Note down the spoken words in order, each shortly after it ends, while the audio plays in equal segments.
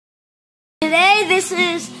say this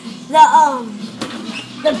is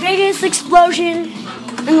the biggest explosion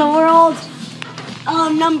in the world.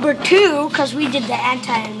 Number 2, because we did the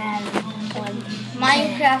anti-matter one.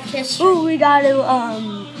 Minecraft history. Ooh, we got to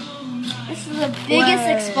This is the biggest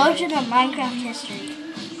explosion of Minecraft history.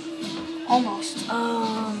 Almost.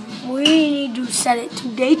 We need to set it to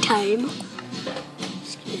daytime.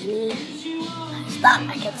 Excuse me. Stop,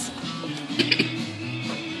 I can see.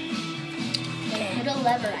 Okay, put a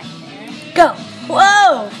lever right there. Go.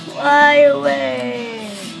 Whoa! Fly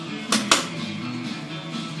away.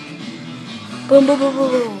 Boom, boom, boom,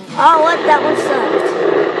 boom, boom. Oh, what? That one sucked.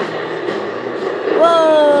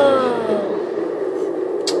 Whoa.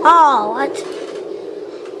 Oh, what?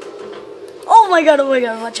 Oh my god,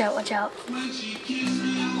 watch out, watch out.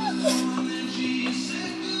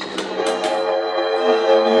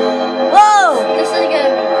 Whoa! This is gonna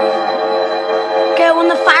be Okay, when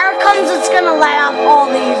the fire comes, it's gonna light off all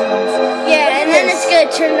these ones. yeah, and then it's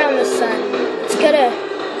gonna turn on the sun. It's gonna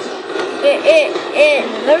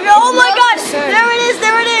There we go. Oh my god! There it is,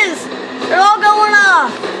 there it is! They're all going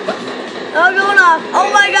off. They're all going off.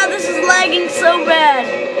 Oh my god, this is lagging so bad.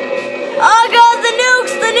 Oh god, the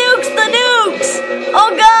nukes, the nukes, the nukes!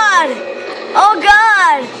 Oh god! Oh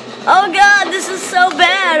god! Oh god, this is so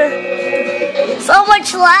bad. So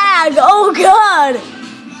much lag. Oh god!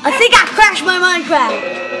 I think I crashed my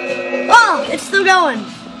Minecraft. Oh, it's still going.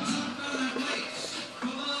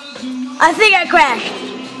 I think I crashed.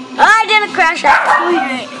 I didn't crash. I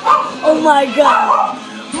completed it. Oh my god.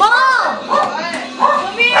 Mom!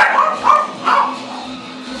 Come here!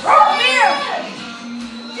 Come here!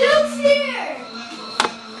 Duke's here!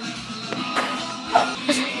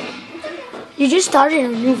 You just started a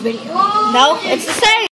new video. no, it's the same.